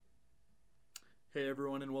Hey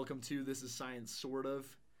everyone, and welcome to This is Science Sort of.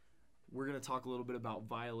 We're going to talk a little bit about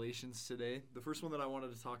violations today. The first one that I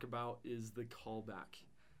wanted to talk about is the callback.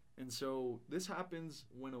 And so this happens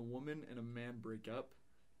when a woman and a man break up,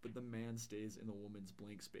 but the man stays in the woman's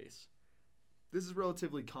blank space. This is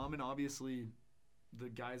relatively common. Obviously, the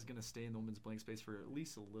guy's going to stay in the woman's blank space for at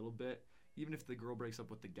least a little bit, even if the girl breaks up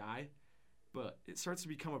with the guy. But it starts to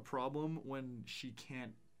become a problem when she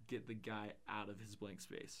can't get the guy out of his blank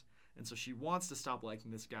space. And so she wants to stop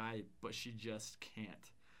liking this guy, but she just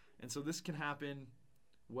can't. And so this can happen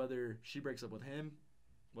whether she breaks up with him,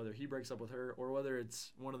 whether he breaks up with her, or whether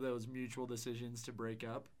it's one of those mutual decisions to break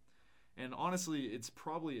up. And honestly, it's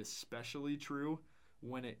probably especially true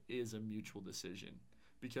when it is a mutual decision.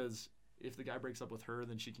 Because if the guy breaks up with her,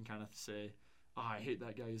 then she can kind of say, oh, I hate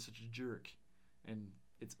that guy, he's such a jerk. And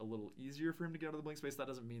it's a little easier for him to get out of the blank space. That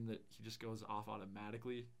doesn't mean that he just goes off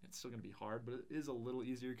automatically. It's still going to be hard, but it is a little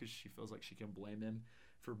easier because she feels like she can blame him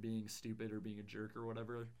for being stupid or being a jerk or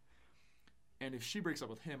whatever. And if she breaks up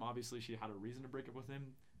with him, obviously she had a reason to break up with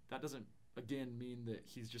him. That doesn't, again, mean that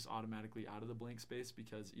he's just automatically out of the blank space,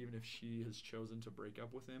 because even if she has chosen to break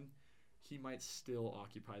up with him, he might still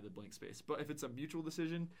occupy the blank space. But if it's a mutual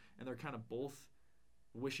decision and they're kind of both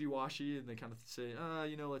wishy-washy and they kind of say,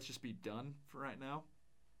 let's just be done for right now,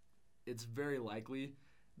 it's very likely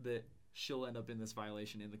that she'll end up in this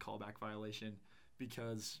violation, in the callback violation,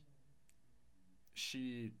 because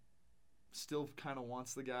she still kind of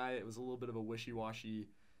wants the guy. It was a little bit of a wishy-washy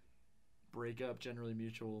breakup. Generally,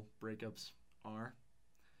 mutual breakups are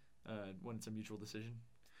when it's a mutual decision.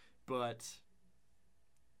 But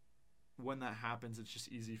when that happens, it's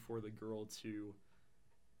just easy for the girl to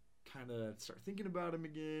kind of start thinking about him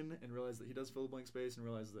again and realize that he does fill the blank space and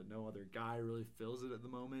realize that no other guy really fills it at the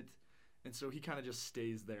moment. And so he kind of just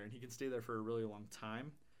stays there, and he can stay there for a really long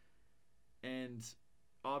time. And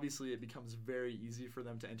obviously it becomes very easy for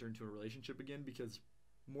them to enter into a relationship again, because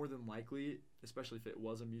more than likely, especially if it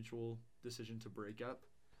was a mutual decision to break up,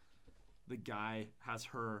 the guy has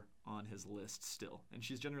her on his list still. And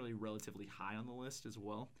she's generally relatively high on the list as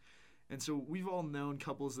well. And so we've all known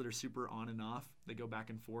couples that are super on and off. They go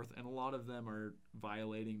back and forth, and a lot of them are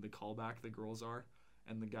violating the callback, the girls are,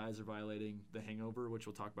 and the guys are violating the hangover, which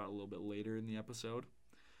we'll talk about a little bit later in the episode.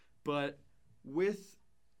 But with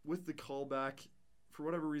the callback, for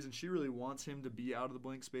whatever reason, she really wants him to be out of the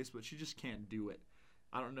blank space, but she just can't do it.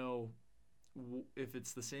 I don't know if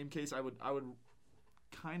it's the same case. I would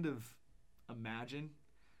kind of imagine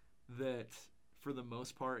that for the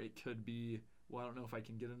most part it could be, well, I don't know if I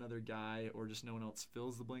can get another guy, or just no one else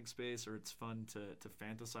fills the blank space, or it's fun to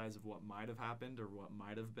fantasize of what might have happened or what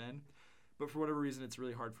might have been. But for whatever reason, it's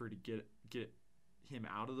really hard for her to get him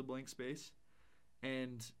out of the blank space.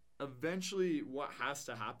 And eventually what has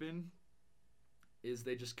to happen is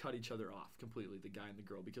they just cut each other off completely, the guy and the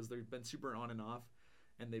girl, because they've been super on and off,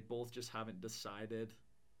 and they both just haven't decided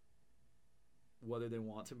whether they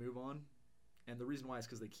want to move on. And the reason why is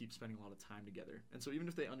because they keep spending a lot of time together. And so even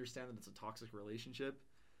if they understand that it's a toxic relationship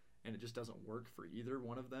and it just doesn't work for either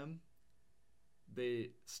one of them, they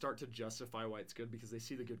start to justify why it's good because they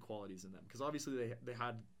see the good qualities in them. Because obviously they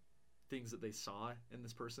had things that they saw in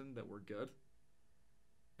this person that were good,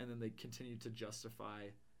 and then they continue to justify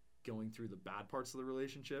going through the bad parts of the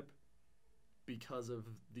relationship because of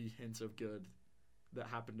the hints of good that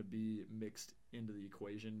happen to be mixed into the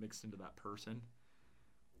equation, mixed into that person.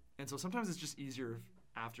 And so sometimes it's just easier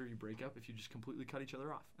after you break up if you just completely cut each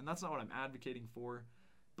other off. And that's not what I'm advocating for,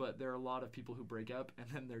 but there are a lot of people who break up and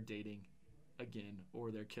then they're dating again,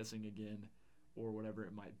 or they're kissing again, or whatever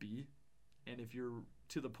it might be. And if you're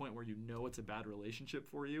to the point where you know it's a bad relationship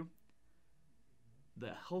for you,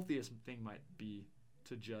 the healthiest thing might be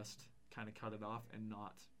to just kind of cut it off and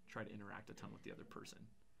not try to interact a ton with the other person.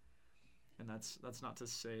 And that's not to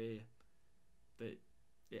say that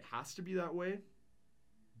it has to be that way,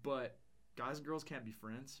 but guys and girls can't be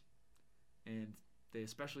friends, and they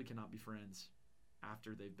especially cannot be friends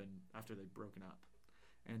after they've broken up.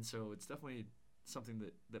 And so it's definitely something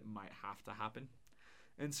that might have to happen.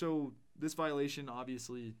 And so this violation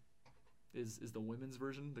obviously is the women's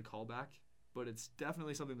version, the callback, but it's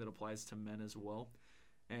definitely something that applies to men as well.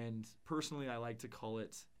 And personally, I like to call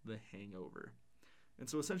it the hangover. And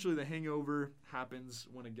so essentially the hangover happens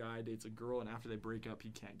when a guy dates a girl, and after they break up,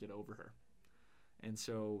 he can't get over her. And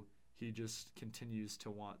so he just continues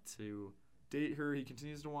to want to date her. He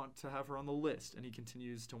continues to want to have her on the list, and he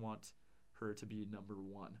continues to want her to be number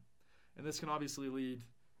one. And this can obviously lead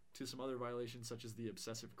to some other violations, such as the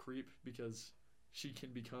obsessive creep, because she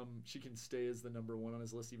can stay as the number one on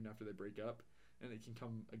his list even after they break up, and it can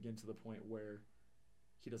come again to the point where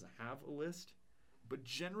he doesn't have a list. But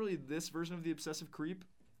generally, this version of the obsessive creep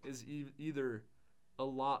is either a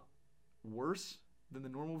lot worse than the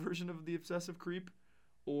normal version of the obsessive creep,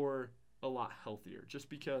 or a lot healthier, just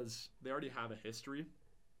because they already have a history.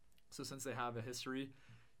 So since they have a history,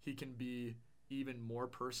 he can be even more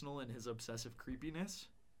personal in his obsessive creepiness,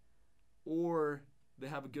 or they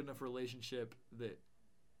have a good enough relationship that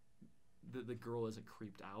the girl isn't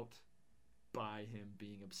creeped out by him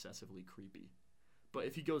being obsessively creepy. But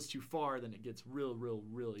if he goes too far, then it gets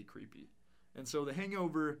really creepy. And so the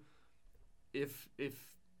Hangover, if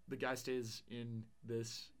the guy stays in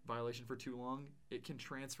this violation for too long, it can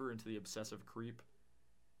transfer into the obsessive creep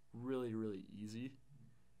really easy.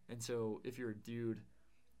 And so if you're a dude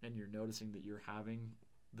and you're noticing that you're having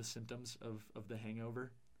the symptoms of the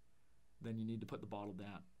hangover, then you need to put the bottle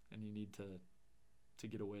down and you need to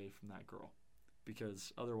get away from that girl,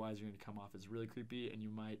 because otherwise you're going to come off as really creepy and you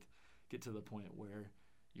might get to the point where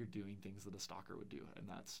you're doing things that a stalker would do, and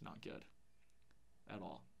that's not good at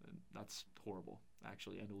all. And that's horrible,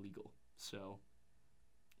 actually, and illegal. So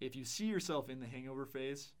if you see yourself in the hangover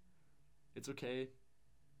phase, it's okay.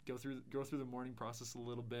 Go through the mourning process a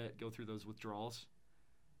little bit, go through those withdrawals,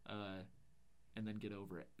 and then get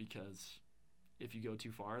over it, because if you go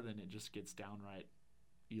too far, then it just gets downright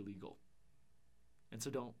illegal. And so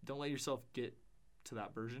don't let yourself get to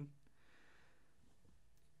that version.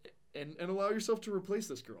 And allow yourself to replace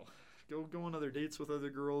this girl. Go on other dates with other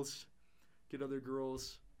girls. Get other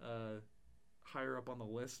girls higher up on the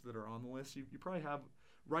list that are on the list. You probably have,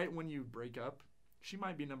 right when you break up, she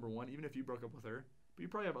might be number one, even if you broke up with her. But you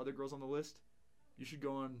probably have other girls on the list. You should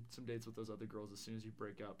go on some dates with those other girls as soon as you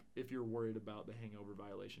break up, if you're worried about the hangover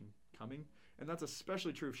violation coming. And that's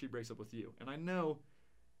especially true if she breaks up with you. And I know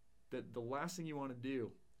that the last thing you want to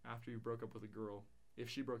do after you broke up with a girl, if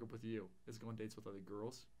she broke up with you, is go on dates with other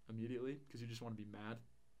girls immediately, because you just want to be mad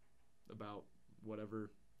about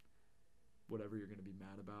whatever you're going to be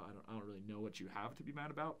mad about. I don't really know what you have to be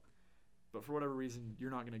mad about, but for whatever reason,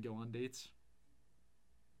 you're not going to go on dates.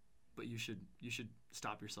 But you should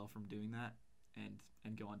stop yourself from doing that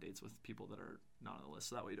and go on dates with people that are not on the list,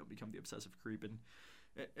 so that way you don't become the obsessive creep.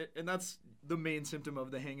 And that's the main symptom of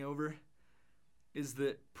the hangover, is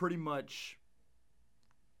that pretty much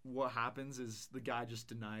what happens is the guy just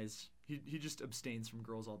denies, he just abstains from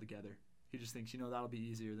girls altogether. He just thinks, that'll be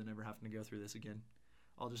easier than ever having to go through this again.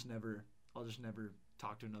 I'll just never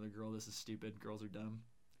talk to another girl. This is stupid. Girls are dumb.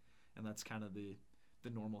 And that's kind of the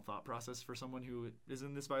normal thought process for someone who is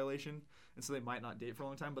in this violation. And so they might not date for a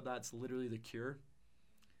long time, but that's literally the cure.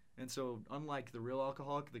 And so unlike the real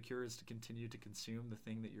alcoholic, the cure is to continue to consume the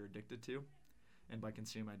thing that you're addicted to. And by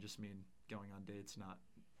consume, I just mean going on dates, not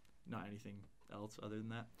anything else other than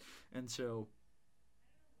that. And so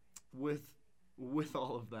with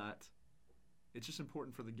all of that, it's just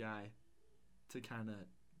important for the guy to kind of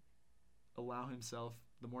allow himself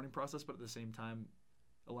the mourning process, but at the same time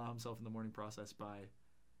allow himself in the mourning process by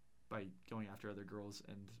going after other girls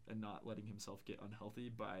and not letting himself get unhealthy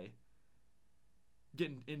by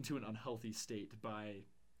getting into an unhealthy state by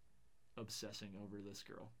obsessing over this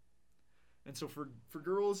girl. And so for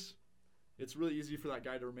girls, it's really easy for that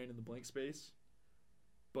guy to remain in the blank space.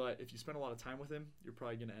 But if you spend a lot of time with him, you're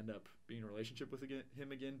probably going to end up being in a relationship with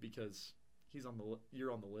him again, because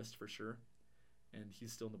you're on the list for sure, and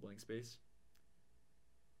he's still in the blank space.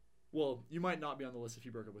 Well, you might not be on the list if he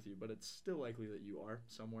broke up with you, but it's still likely that you are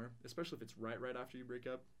somewhere, especially if it's right after you break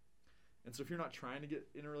up. And so if you're not trying to get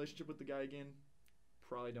in a relationship with the guy again,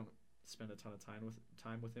 probably don't spend a ton of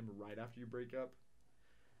time with him right after you break up.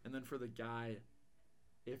 And then for the guy,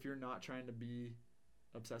 if you're not trying to be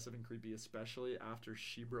obsessive and creepy, especially after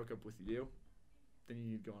she broke up with you, then you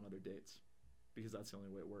need to go on other dates, because that's the only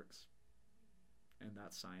way it works. And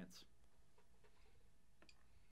that's science.